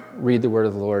 read the Word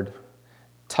of the Lord,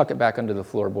 tuck it back under the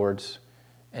floorboards,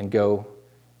 and go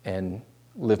and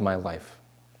live my life.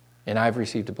 And I've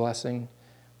received a blessing,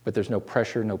 but there's no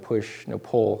pressure, no push, no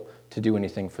pull to do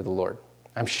anything for the Lord.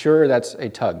 I'm sure that's a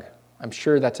tug.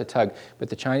 But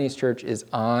the Chinese church is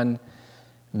on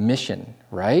mission,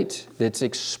 right? It's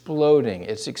exploding.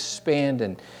 It's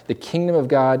expanding. The kingdom of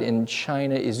God in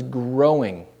China is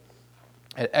growing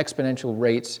at exponential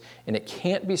rates, and it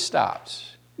can't be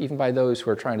stopped, even by those who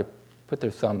are trying to put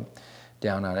their thumb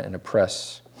down on it and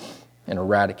oppress and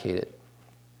eradicate it.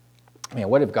 Man,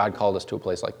 what if God called us to a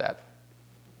place like that?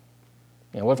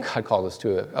 What if God called us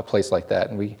to a place like that?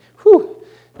 And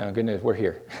no, goodness, we're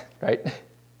here, right?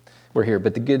 We're here.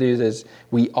 But the good news is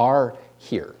we are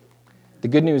here. The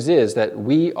good news is that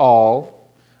we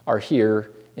all are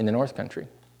here in the North Country.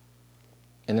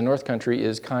 And the North Country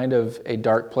is kind of a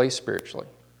dark place spiritually.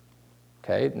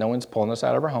 Okay? No one's pulling us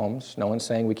out of our homes. No one's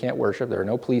saying we can't worship. There are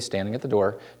no police standing at the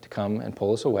door to come and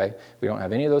pull us away. We don't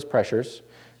have any of those pressures.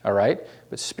 All right?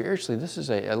 But spiritually, this is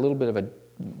a little bit of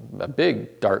a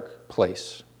big, dark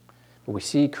place. But we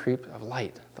see creep of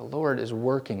light. The Lord is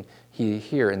working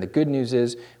here. And the good news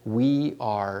is we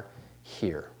are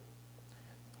here.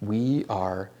 We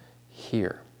are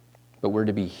here. But we're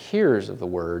to be hearers of the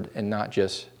word and not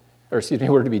just, we're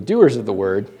to be doers of the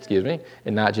word,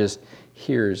 and not just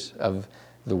hearers of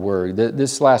the word.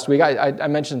 This last week, I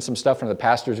mentioned some stuff from the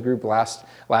pastors group last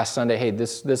Sunday. Hey,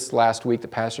 this last week, the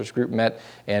pastors group met,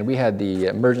 and we had the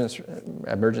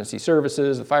emergency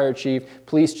services, the fire chief,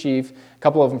 police chief, a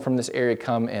couple of them from this area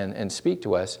come and speak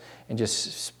to us, and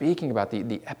just speaking about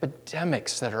the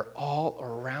epidemics that are all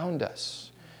around us.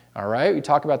 All right, we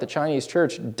talk about the Chinese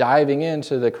church diving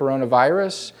into the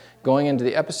coronavirus, going into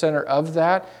the epicenter of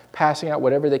that, passing out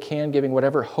whatever they can, giving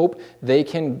whatever hope they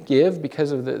can give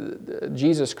because of the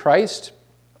Jesus Christ.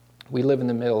 We live in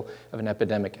the middle of an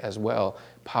epidemic as well.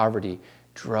 Poverty,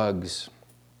 drugs,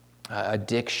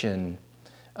 addiction,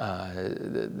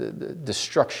 the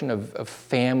destruction of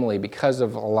family because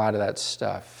of a lot of that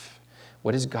stuff.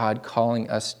 What is God calling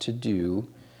us to do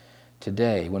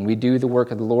today? When we do the work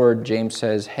of the Lord, James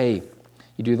says, hey,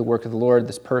 you do the work of the Lord,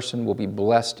 this person will be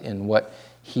blessed in what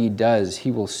he does. He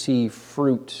will see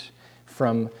fruit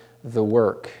from the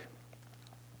work.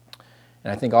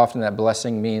 And I think often that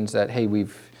blessing means that, hey,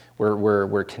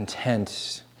 we're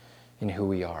content in who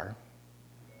we are.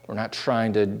 We're not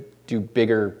trying to do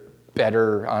bigger,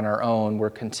 better on our own.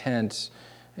 We're content,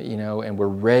 and we're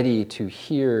ready to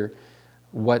hear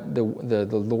what the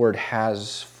Lord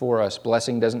has for us.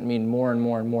 Blessing doesn't mean more and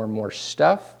more and more and more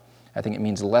stuff. I think it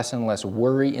means less and less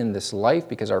worry in this life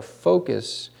because our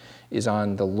focus is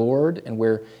on the Lord and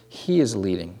where He is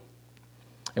leading.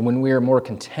 And when we are more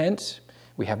content,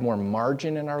 we have more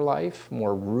margin in our life,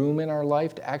 more room in our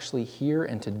life to actually hear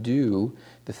and to do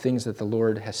the things that the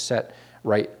Lord has set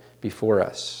right before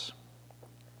us.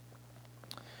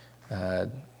 I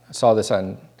saw this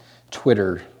on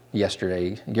Twitter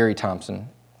yesterday. Gary Thompson,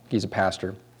 he's a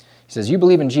pastor. He says, you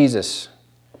believe in Jesus,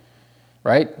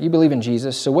 right? You believe in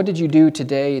Jesus. So what did you do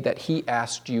today that He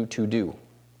asked you to do?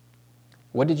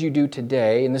 What did you do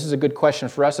today? And this is a good question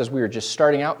for us as we are just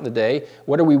starting out in the day.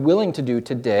 What are we willing to do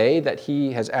today that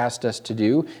He has asked us to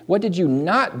do? What did you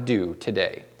not do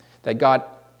today that God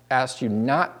asked you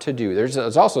not to do? There's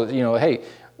also, hey,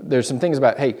 there's some things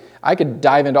about, hey, I could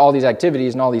dive into all these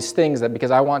activities and all these things that because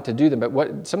I want to do them,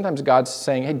 but sometimes God's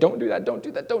saying, hey, don't do that, don't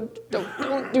do that,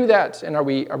 don't do that. And are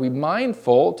we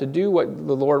mindful to do what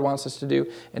the Lord wants us to do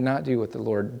and not do what the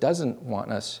Lord doesn't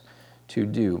want us to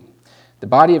do? The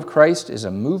body of Christ is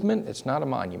a movement, it's not a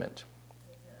monument.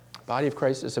 The body of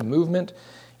Christ is a movement,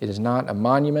 it is not a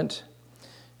monument.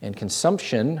 And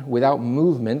consumption without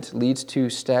movement leads to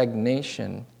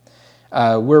stagnation.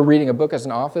 We're reading a book as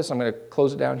an office. I'm going to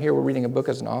close it down here. We're reading a book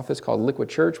as an office called Liquid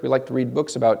Church. We like to read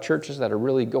books about churches that are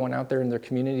really going out there in their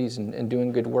communities and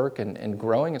doing good work and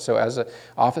growing. And so as an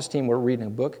office team, we're reading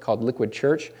a book called Liquid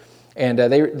Church. And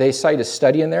they cite a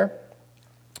study in there.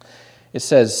 It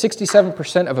says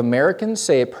 67% of Americans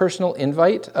say a personal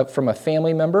invite from a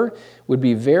family member would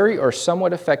be very or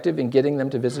somewhat effective in getting them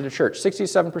to visit a church.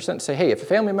 67% say, hey, if a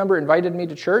family member invited me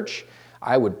to church,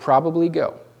 I would probably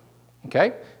go.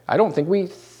 Okay? I don't think we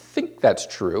think that's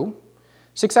true.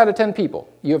 6 out of 10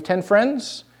 people. You have 10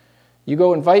 friends, you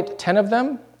go invite 10 of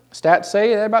them, stats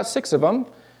say that about 6 of them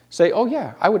say, oh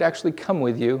yeah, I would actually come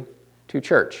with you to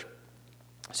church.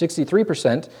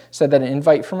 63% said that an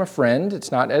invite from a friend,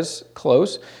 it's not as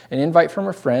close, an invite from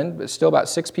a friend, but still about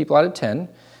 6 people out of 10,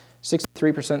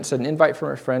 63% said an invite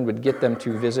from a friend would get them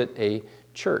to visit a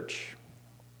church.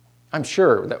 I'm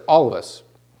sure that all of us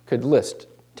could list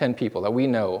 10 people that we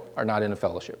know are not in a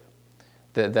fellowship,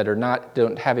 that are not,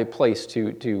 don't have a place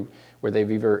to where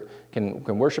they've either can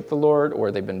worship the Lord,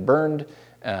 or they've been burned,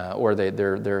 or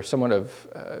they're someone of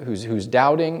who's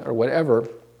doubting or whatever.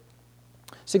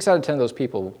 6 out of 10 of those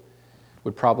people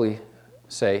would probably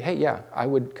say, hey, yeah, I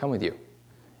would come with you.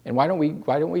 And why don't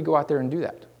we go out there and do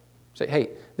that? Say, hey,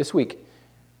 this week,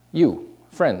 you,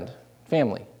 friend,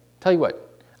 family, tell you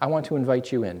what, I want to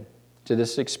invite you in to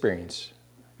this experience.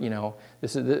 You know,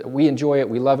 we enjoy it,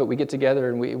 we love it, we get together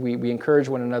and we encourage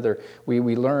one another, we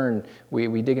learn,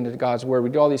 we dig into God's Word, we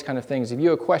do all these kind of things. If you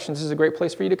have questions, this is a great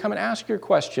place for you to come and ask your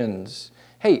questions.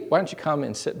 Hey, why don't you come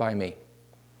and sit by me?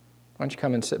 Why don't you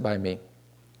come and sit by me?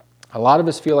 A lot of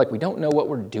us feel like we don't know what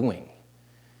we're doing.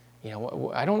 You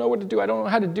know, I don't know what to do. I don't know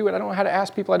how to do it. I don't know how to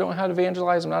ask people. I don't know how to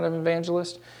evangelize. I'm not an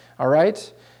evangelist. All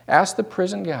right? Ask the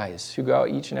prison guys who go out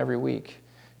each and every week.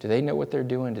 Do they know what they're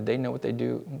doing? Did they know what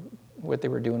they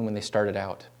were doing when they started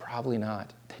out? Probably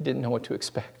not. They didn't know what to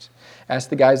expect. Ask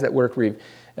the guys that work,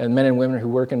 and men and women who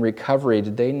work in recovery,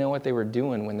 did they know what they were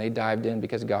doing when they dived in?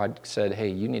 Because God said, hey,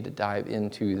 you need to dive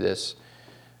into this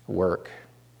work.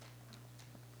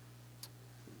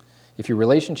 If your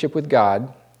relationship with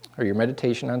God or your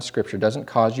meditation on Scripture doesn't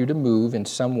cause you to move in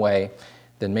some way,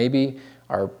 then maybe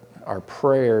our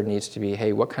prayer needs to be,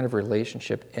 hey, what kind of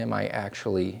relationship am I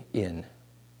actually in?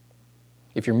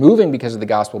 If you're moving because of the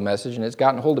gospel message and it's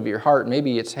gotten hold of your heart,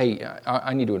 maybe it's, hey,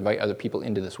 I need to invite other people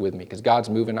into this with me because God's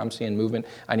moving, I'm seeing movement,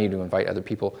 I need to invite other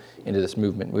people into this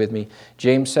movement with me.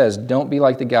 James says, don't be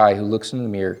like the guy who looks in the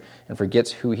mirror and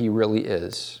forgets who he really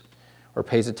is or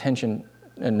pays attention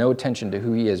and no attention to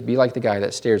who he is. Be like the guy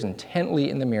that stares intently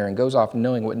in the mirror and goes off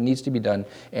knowing what needs to be done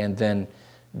and then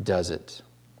does it.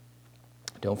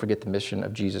 Don't forget the mission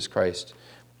of Jesus Christ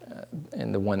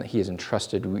and the one that he has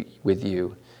entrusted with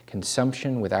you.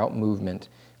 Consumption without movement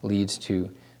leads to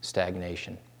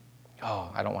stagnation.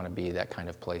 Oh, I don't want to be that kind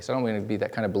of place. I don't want to be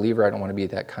that kind of believer. I don't want to be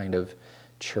that kind of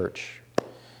church.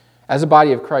 As a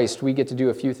body of Christ, we get to do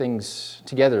a few things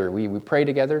together. We pray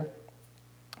together.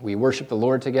 We worship the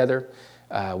Lord together.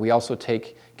 We also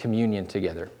take communion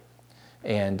together.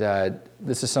 And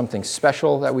this is something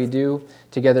special that we do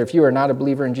together. If you are not a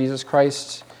believer in Jesus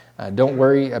Christ, don't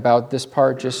worry about this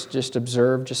part. Just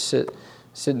observe. Just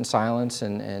sit in silence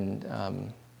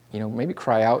and maybe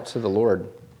cry out to the Lord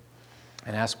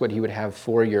and ask what he would have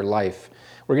for your life.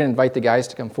 We're going to invite the guys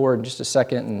to come forward in just a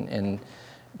second and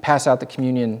pass out the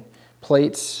communion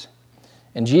plates.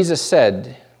 And Jesus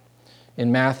said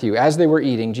in Matthew, as they were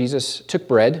eating, Jesus took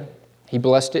bread. He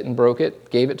blessed it and broke it,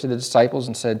 gave it to the disciples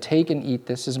and said, take and eat,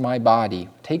 this is my body.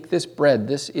 Take this bread,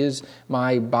 this is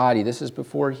my body. This is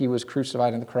before he was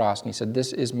crucified on the cross. And he said,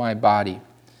 this is my body.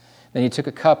 Then he took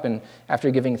a cup and after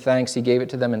giving thanks, he gave it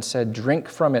to them and said, drink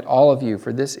from it, all of you,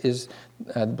 for this is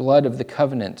blood of the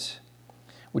covenant,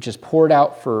 which is poured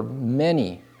out for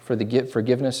many for the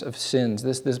forgiveness of sins.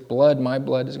 This blood, my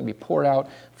blood, is going to be poured out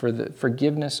for the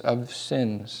forgiveness of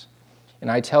sins.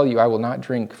 And I tell you, I will not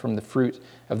drink from the fruit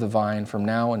of the vine from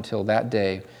now until that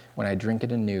day when I drink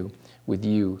it anew with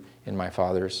you in my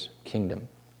Father's kingdom.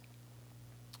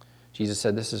 Jesus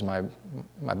said, this is my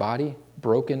body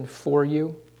broken for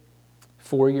you,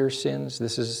 for your sins.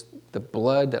 This is the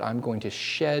blood that I'm going to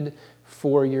shed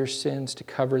for your sins to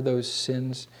cover those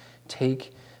sins.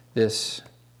 Take this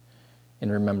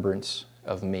in remembrance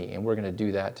of me. And we're going to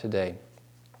do that today.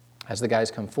 As the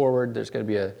guys come forward, there's going to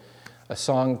be a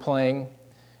song playing,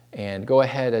 and go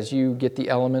ahead as you get the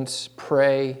elements,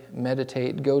 pray,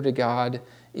 meditate, go to God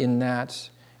in that,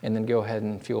 and then go ahead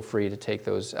and feel free to take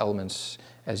those elements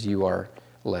as you are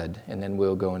led, and then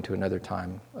we'll go into another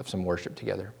time of some worship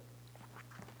together.